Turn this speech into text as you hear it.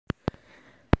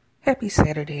Happy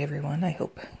Saturday, everyone. I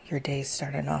hope your day's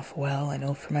starting off well. I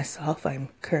know for myself, I'm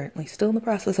currently still in the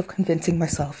process of convincing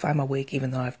myself I'm awake,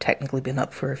 even though I've technically been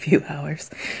up for a few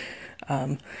hours.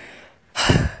 Um,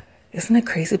 isn't it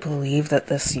crazy to believe that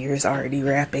this year's already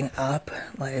wrapping up?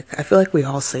 Like, I feel like we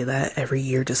all say that every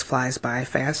year just flies by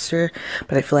faster,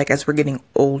 but I feel like as we're getting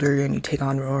older and you take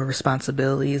on more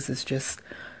responsibilities, it's just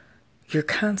your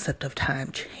concept of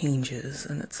time changes,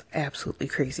 and it's absolutely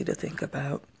crazy to think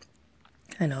about.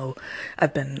 I know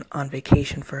I've been on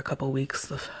vacation for a couple weeks,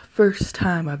 the first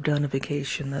time I've done a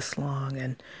vacation this long,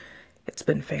 and it's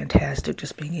been fantastic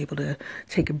just being able to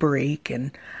take a break.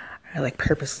 And I like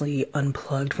purposely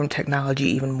unplugged from technology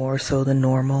even more so than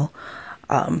normal,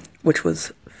 which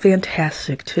was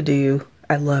fantastic to do.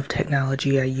 I love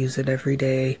technology. I use it every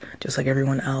day, just like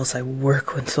everyone else. I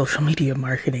work with social media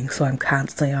marketing, so I'm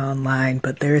constantly online,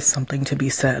 but there is something to be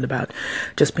said about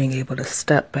just being able to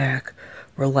step back,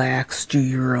 relax, do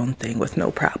your own thing with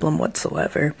no problem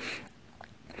whatsoever.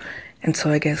 And so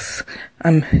I guess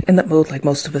I'm in that mode like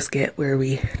most of us get where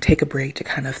we take a break to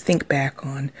kind of think back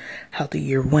on how the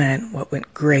year went, what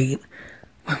went great,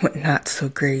 what went not so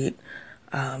great,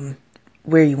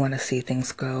 where you want to see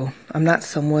things go. I'm not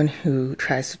someone who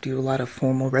tries to do a lot of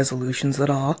formal resolutions at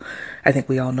all. I think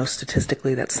we all know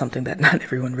statistically that's something that not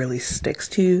everyone really sticks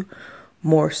to.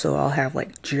 More so, I'll have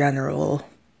like general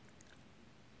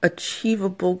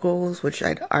achievable goals, which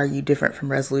I'd argue different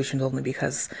from resolutions only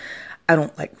because I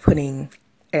don't like putting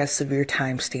as severe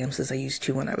timestamps as I used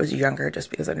to when I was younger,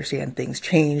 just because I understand things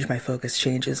change, my focus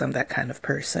changes. I'm that kind of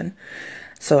person.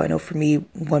 So I know for me,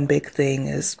 one big thing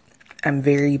is I'm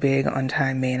very big on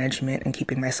time management and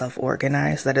keeping myself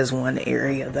organized. That is one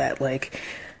area that, like,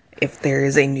 if there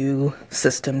is a new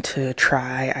system to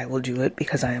try, I will do it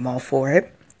because I am all for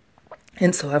it.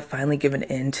 And so I've finally given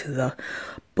in to the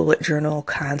bullet journal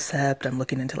concept. I'm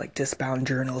looking into like disbound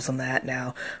journals and that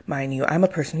now. Mind you, I'm a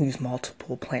person who uses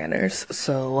multiple planners.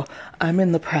 So I'm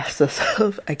in the process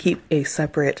of, I keep a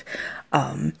separate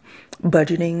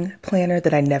budgeting planner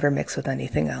that I never mix with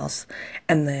anything else.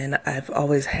 And then I've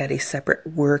always had a separate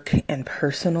work and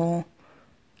personal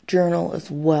journal as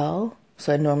well.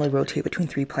 So I normally rotate between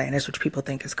three planners, which people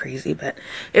think is crazy, but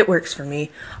it works for me.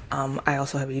 I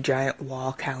also have a giant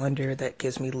wall calendar that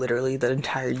gives me literally the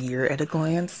entire year at a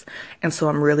glance. And so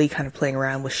I'm really kind of playing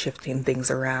around with shifting things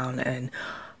around and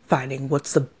finding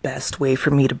what's the best way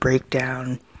for me to break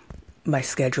down my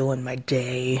schedule and my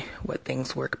day, what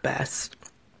things work best.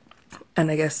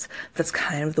 And I guess that's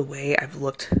kind of the way I've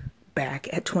looked back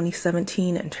at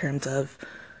 2017 in terms of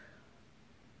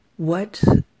what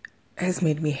has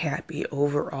made me happy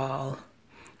overall,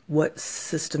 what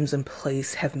systems in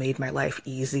place have made my life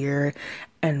easier,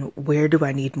 and where do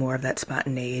I need more of that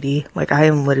spontaneity. Like, I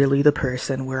am literally the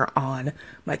person where on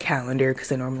my calendar,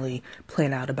 because I normally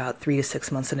plan out about 3 to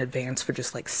 6 months in advance for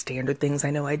just like standard things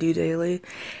I know I do daily,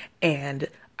 and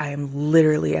I am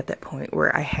literally at that point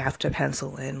where I have to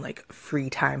pencil in like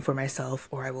free time for myself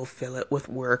or I will fill it with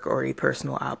work or a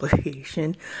personal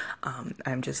obligation.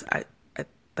 I'm just, I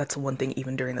that's one thing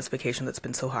even during this vacation that's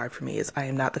been so hard for me is I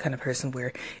am not the kind of person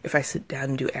where if I sit down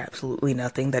and do absolutely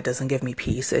nothing, that doesn't give me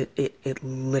peace. It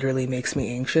literally makes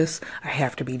me anxious. I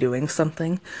have to be doing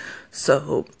something.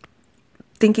 So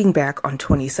thinking back on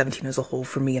 2017 as a whole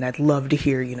for me, and I'd love to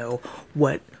hear,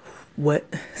 what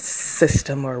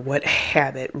system or what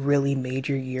habit really made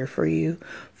your year for you.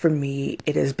 For me,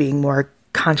 it is being more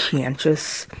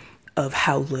conscientious of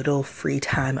how little free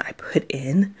time I put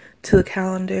in to the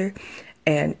calendar.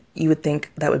 And you would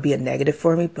think that would be a negative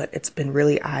for me, but it's been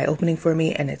really eye-opening for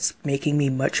me and it's making me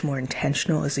much more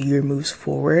intentional as the year moves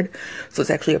forward. So it's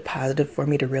actually a positive for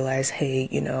me to realize, hey,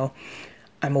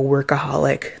 I'm a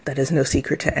workaholic. That is no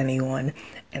secret to anyone.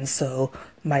 And so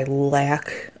my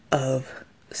lack of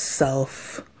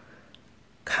self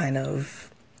kind of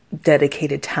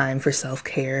dedicated time for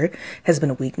self-care has been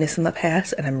a weakness in the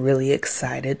past, and I'm really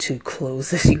excited to close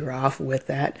this year off with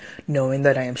that, knowing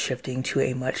that I am shifting to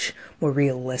a much more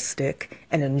realistic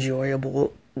and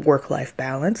enjoyable work-life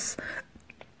balance.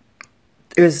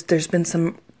 There's been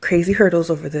some crazy hurdles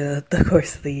over the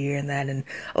course of the year and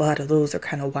a lot of those are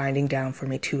kind of winding down for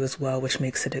me too as well, which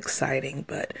makes it exciting.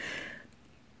 But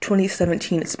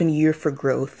 2017, it's been a year for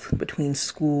growth between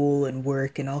school and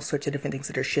work and all sorts of different things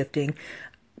that are shifting.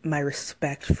 My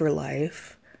respect for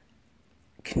life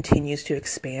continues to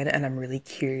expand, and I'm really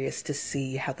curious to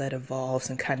see how that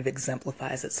evolves and kind of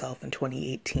exemplifies itself in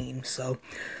 2018. So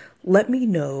let me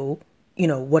know,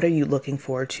 what are you looking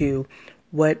forward to?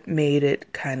 What made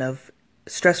it kind of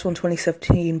stressful in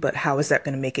 2017, but how is that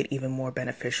going to make it even more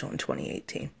beneficial in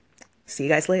 2018? See you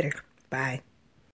guys later. Bye.